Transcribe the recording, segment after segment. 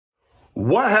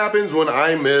What happens when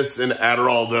I miss an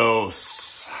Adderall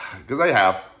dose? Because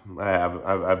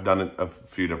I've done it a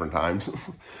few different times.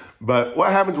 But what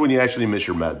happens when you actually miss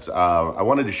your meds? I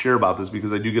wanted to share about this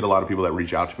because I do get a lot of people that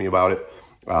reach out to me about it.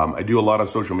 I do a lot on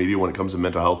social media when it comes to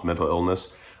mental health, mental illness.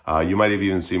 You might have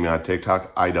even seen me on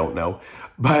TikTok. I don't know.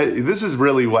 But this is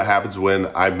really what happens when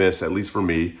I miss, at least for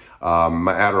me,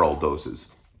 my Adderall doses.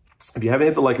 If you haven't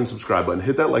hit the like and subscribe button,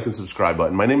 hit that like and subscribe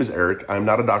button. My name is Eric. I'm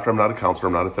not a doctor. I'm not a counselor.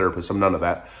 I'm not a therapist. I'm none of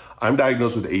that. I'm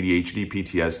diagnosed with ADHD,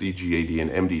 PTSD, GAD,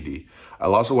 and MDD. I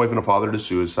lost a wife and a father to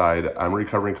suicide. I'm a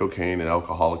recovering cocaine and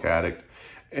alcoholic addict.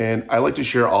 And I like to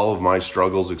share all of my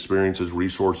struggles, experiences,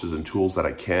 resources, and tools that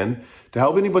I can to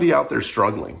help anybody out there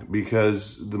struggling,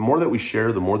 because the more that we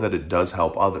share, the more that it does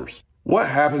help others. What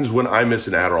happens when I miss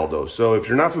an Adderall dose? So if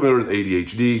you're not familiar with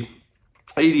ADHD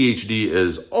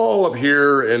is all up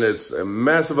here, and it's a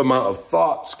massive amount of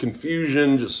thoughts,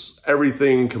 confusion, just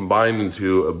everything combined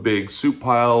into a big soup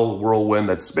pile, whirlwind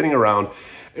that's spinning around.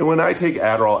 And when I take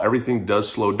Adderall, everything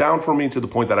does slow down for me to the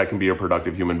point that I can be a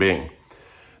productive human being.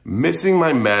 Missing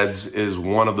my meds is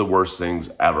one of the worst things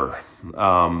ever.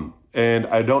 And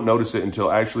I don't notice it until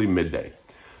actually midday.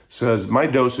 So my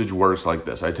dosage works like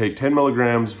this. I take 10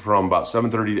 milligrams from about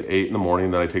 7:30 to 8 in the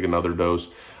morning. Then I take another dose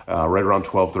right around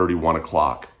 12:30, 1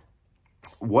 o'clock.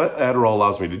 What Adderall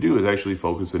allows me to do is actually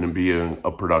focus in and being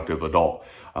a productive adult.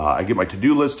 I get my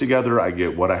to-do list together. I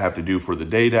get what I have to do for the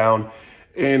day down.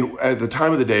 And at the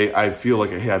time of the day, I feel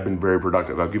like, hey, I've been very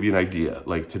productive. I'll give you an idea.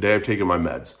 Like today, I've taken my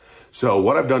meds. So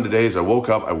what I've done today is I woke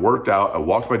up, I worked out, I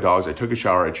walked my dogs, I took a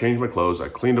shower, I changed my clothes, I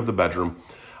cleaned up the bedroom.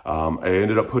 I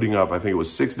ended up putting up, I think it was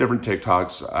 6 different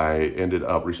TikToks. I ended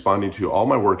up responding to all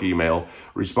my work email,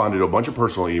 responded to a bunch of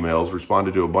personal emails,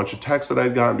 responded to a bunch of texts that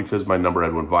I'd gotten because my number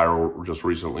had went viral just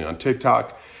recently on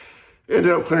TikTok.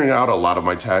 Ended up clearing out a lot of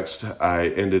my text. I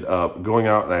ended up going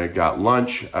out and I got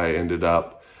lunch. I ended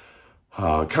up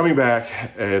coming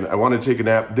back, and I wanted to take a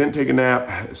nap, didn't take a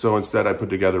nap. So instead I put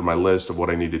together my list of what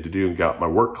I needed to do and got my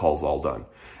work calls all done.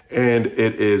 And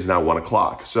it is now 1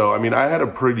 o'clock. So, I mean, I had a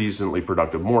pretty decently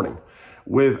productive morning.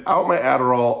 Without my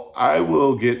Adderall, I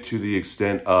will get to the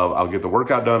extent of, I'll get the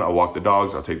workout done, I'll walk the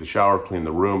dogs, I'll take the shower, clean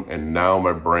the room, and now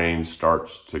my brain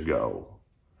starts to go.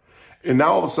 And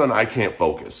now all of a sudden I can't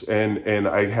focus. And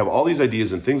I have all these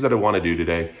ideas and things that I want to do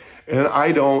today, and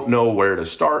I don't know where to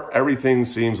start. Everything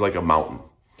seems like a mountain.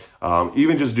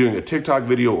 Even just doing a TikTok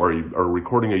video or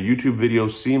recording a YouTube video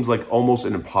seems like almost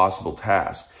an impossible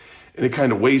task. And it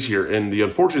kind of weighs here. And the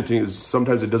unfortunate thing is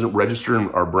sometimes it doesn't register in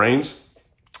our brains.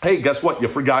 Hey, guess what? You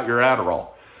forgot your Adderall.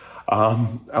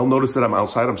 I'll notice that I'm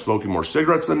outside. I'm smoking more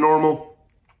cigarettes than normal.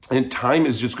 And time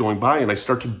is just going by. And I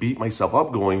start to beat myself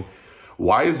up going,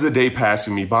 why is the day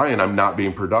passing me by and I'm not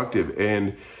being productive?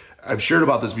 And I've shared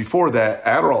about this before, that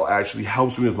Adderall actually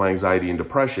helps me with my anxiety and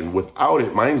depression. Without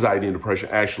it, my anxiety and depression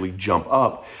actually jump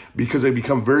up because I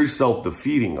become very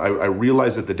self-defeating. I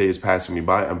realize that the day is passing me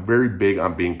by. I'm very big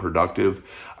on being productive.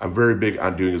 I'm very big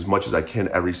on doing as much as I can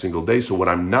every single day. So when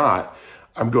I'm not,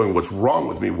 I'm going, what's wrong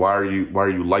with me? Why are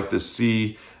you like this?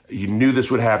 See, you knew this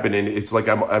would happen. And it's like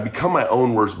I become my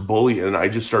own worst bully, and I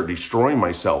just start destroying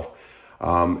myself.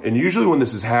 And usually when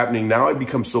this is happening, now I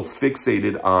become so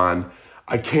fixated on,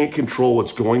 I can't control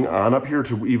what's going on up here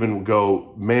to even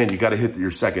go, man, you got to hit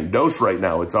your second dose right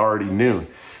now. It's already noon.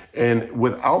 And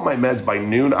without my meds by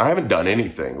noon, I haven't done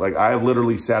anything. Like, I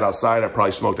literally sat outside. I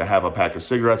probably smoked a half a pack of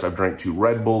cigarettes. I've drank 2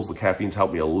 Red Bulls. The caffeine's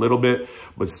helped me a little bit,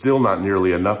 but still not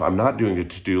nearly enough. I'm not doing a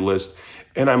to-do list.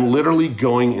 And I'm literally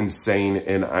going insane,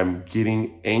 and I'm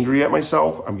getting angry at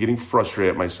myself. I'm getting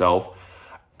frustrated at myself.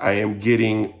 I am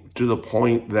getting to the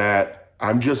point that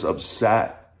I'm just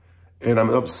upset. And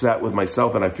I'm upset with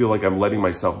myself, and I feel like I'm letting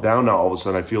myself down. Now, all of a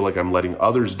sudden, I feel like I'm letting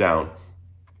others down.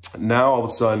 Now, all of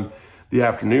a sudden, the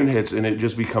afternoon hits, and it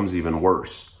just becomes even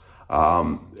worse.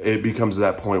 It becomes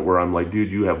that point where I'm like,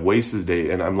 dude, you have wasted the day.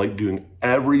 And I'm like doing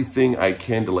everything I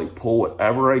can to like pull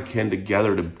whatever I can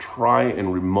together to try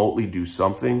and remotely do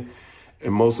something.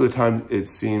 And most of the time, it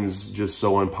seems just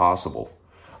so impossible.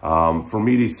 For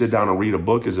me to sit down and read a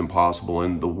book is impossible.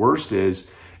 And the worst is,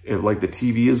 if like the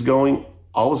TV is going,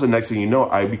 all of a sudden, next thing you know,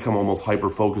 I become almost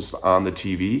hyper-focused on the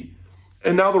TV.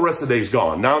 And now the rest of the day is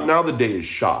gone. Now the day is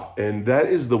shot. And that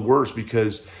is the worst,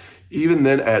 because even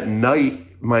then at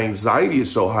night, my anxiety is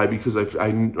so high because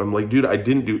I'm like, dude, I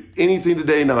didn't do anything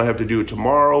today. Now I have to do it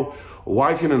tomorrow.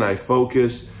 Why can't I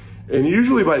focus? And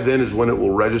usually by then is when it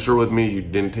will register with me. You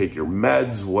didn't take your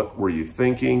meds. What were you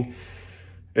thinking?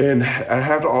 And I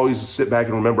have to always sit back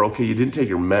and remember, okay, you didn't take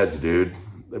your meds, dude.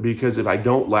 Because if I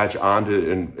don't latch onto it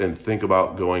and think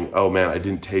about going, oh man, I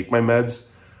didn't take my meds,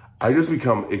 I just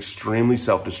become extremely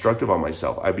self-destructive on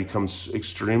myself. I become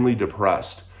extremely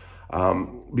depressed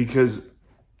because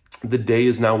the day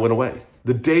is now went away.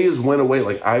 The day is went away.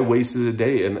 Like, I wasted a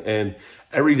day, and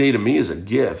every day to me is a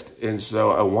gift. And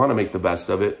so I want to make the best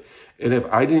of it. And if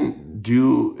I didn't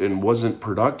do and wasn't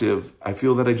productive, I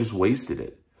feel that I just wasted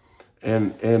it.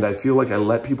 And I feel like I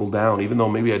let people down, even though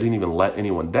maybe I didn't even let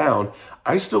anyone down.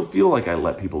 I still feel like I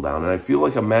let people down, and I feel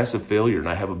like a massive failure, and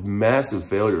I have a massive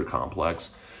failure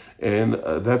complex. And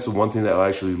that's the one thing that will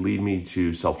actually lead me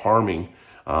to self-harming,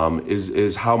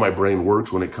 is how my brain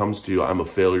works when it comes to I'm a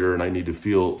failure and I need to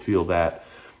feel that.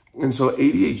 And so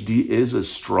ADHD is a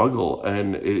struggle.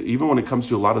 And even when it comes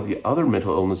to a lot of the other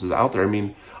mental illnesses out there, I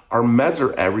mean, our meds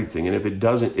are everything. And if it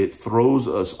doesn't, it throws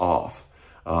us off.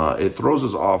 It throws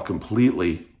us off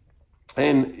completely.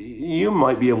 And you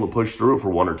might be able to push through it for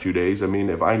 1 or 2 days. I mean,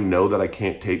 if I know that I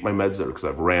can't take my meds because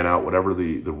I've ran out, whatever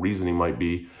the reasoning might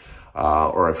be,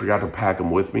 or I forgot to pack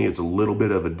them with me, it's a little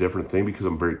bit of a different thing because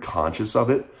I'm very conscious of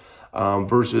it,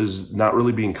 versus not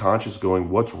really being conscious, going,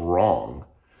 what's wrong?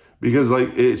 Because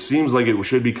like, it seems like it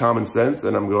should be common sense,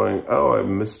 and I'm going, oh, I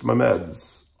missed my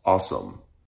meds. Awesome.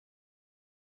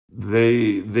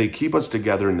 They keep us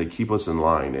together and they keep us in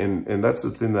line. And that's the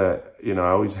thing that, you know,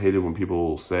 I always hated when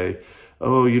people say,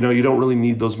 oh, you know, you don't really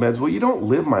need those meds. Well, you don't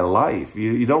live my life.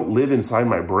 You don't live inside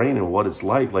my brain and what it's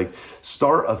like. Like,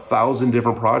 start 1,000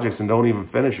 different projects and don't even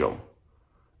finish them.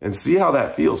 And see how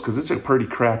that feels, because it's a pretty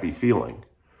crappy feeling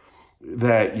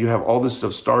that you have all this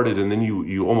stuff started and then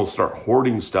you almost start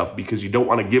hoarding stuff because you don't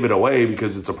want to give it away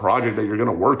because it's a project that you're going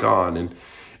to work on. And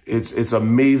it's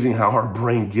amazing how our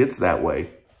brain gets that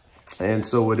way. And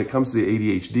so when it comes to the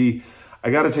ADHD, I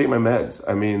got to take my meds.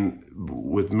 I mean,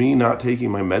 with me not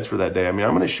taking my meds for that day, I mean,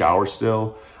 I'm going to shower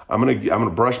still. I'm going to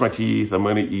brush my teeth. I'm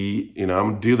going to eat, you know, I'm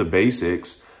going to do the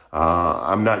basics.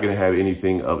 I'm not going to have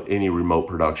anything of any remote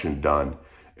production done.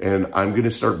 And I'm going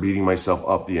to start beating myself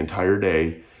up the entire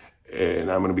day.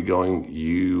 And I'm going to be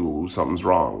going, something's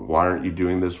wrong. Why aren't you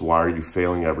doing this? Why are you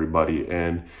failing everybody?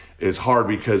 And it's hard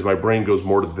because my brain goes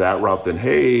more to that route than,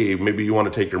 hey, maybe you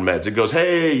want to take your meds. It goes,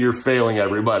 hey, you're failing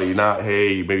everybody, not,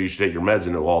 hey, maybe you should take your meds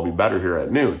and it will all be better here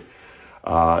at noon.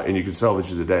 And you can salvage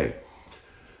the day.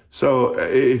 So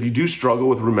if you do struggle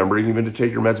with remembering even to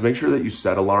take your meds, make sure that you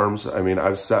set alarms. I mean,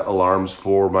 I've set alarms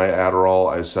for my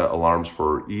Adderall. I've set alarms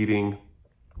for eating.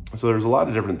 So there's a lot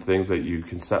of different things that you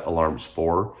can set alarms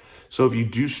for. So if you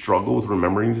do struggle with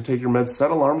remembering to take your meds,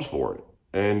 set alarms for it.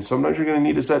 And sometimes you're going to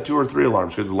need to set 2 or 3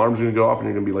 alarms because the alarm's going to go off and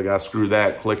you're going to be like, ah, screw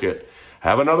that, click it.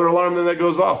 Have another alarm then that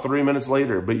goes off 3 minutes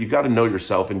later. But you got to know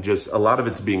yourself, and just a lot of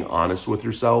it's being honest with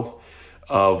yourself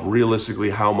of realistically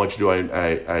how much do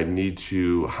I need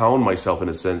to hound myself in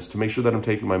a sense to make sure that I'm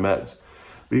taking my meds.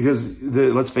 Because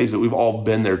let's face it, we've all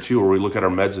been there too, where we look at our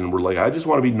meds and we're like, I just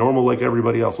want to be normal like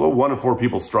everybody else. Well, 1 in 4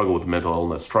 people struggle with mental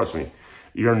illness. Trust me,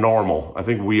 you're normal. I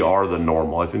think we are the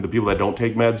normal. I think the people that don't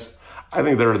take meds, I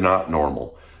think they're not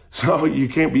normal. So you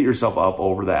can't beat yourself up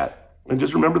over that. And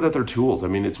just remember that they're tools. I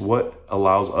mean, it's what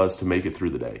allows us to make it through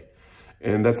the day.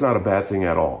 And that's not a bad thing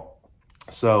at all.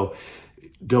 So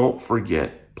don't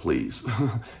forget, please,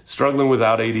 struggling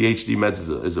without ADHD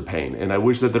meds is a pain. And I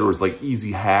wish that there was like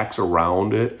easy hacks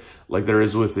around it, like there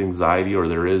is with anxiety or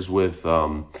there is with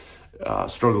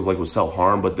struggles like with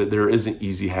self-harm, but there isn't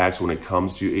easy hacks when it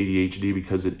comes to ADHD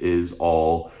because it is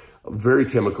all very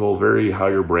chemical, very how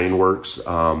your brain works.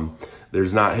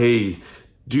 There's not, hey,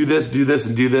 do this,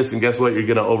 and do this, and guess what? You're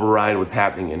going to override what's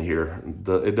happening in here.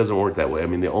 It doesn't work that way. I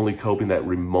mean, the only coping that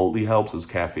remotely helps is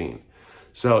caffeine.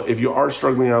 So if you are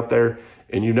struggling out there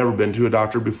and you've never been to a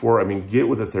doctor before, I mean, get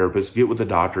with a therapist, get with a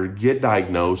doctor, get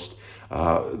diagnosed.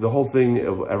 The whole thing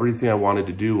of everything I wanted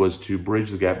to do was to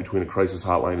bridge the gap between a crisis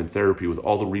hotline and therapy with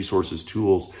all the resources,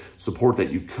 tools, support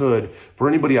that you could for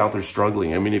anybody out there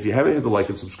struggling. I mean, if you haven't hit the like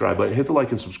and subscribe button, hit the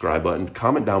like and subscribe button,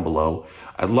 comment down below.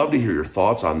 I'd love to hear your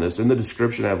thoughts on this. In the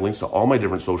description, I have links to all my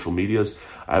different social medias.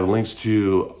 I have links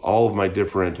to all of my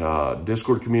different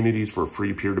Discord communities for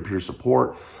free peer-to-peer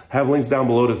support. I have links down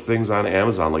below to things on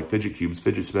Amazon like fidget cubes,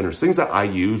 fidget spinners, things that I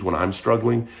use when I'm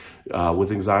struggling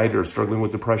with anxiety or struggling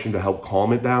with depression to help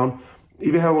calm it down.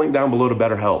 Even have a link down below to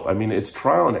BetterHelp. I mean, it's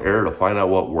trial and error to find out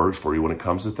what works for you when it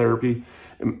comes to therapy.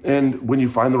 And when you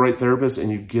find the right therapist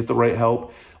and you get the right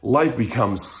help, life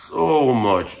becomes so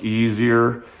much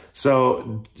easier.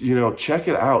 So, you know, check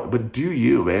it out, but do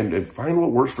you, man, and find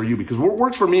what works for you, because what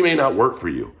works for me may not work for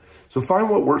you. So find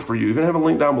what works for you. You're going to have a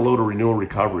link down below to Renewal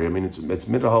Recovery. I mean, it's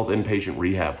mental health inpatient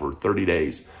rehab for 30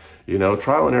 days. You know,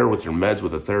 trial and error with your meds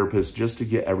with a therapist just to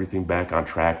get everything back on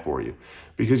track for you,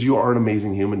 because you are an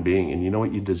amazing human being and you know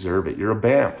what? You deserve it. You're a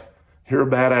BAMF. You're a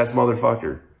badass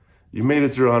motherfucker. You made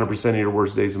it through 100% of your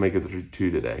worst days and make it through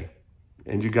 2 today.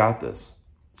 And you got this.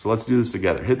 So let's do this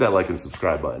together. Hit that like and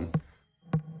subscribe button.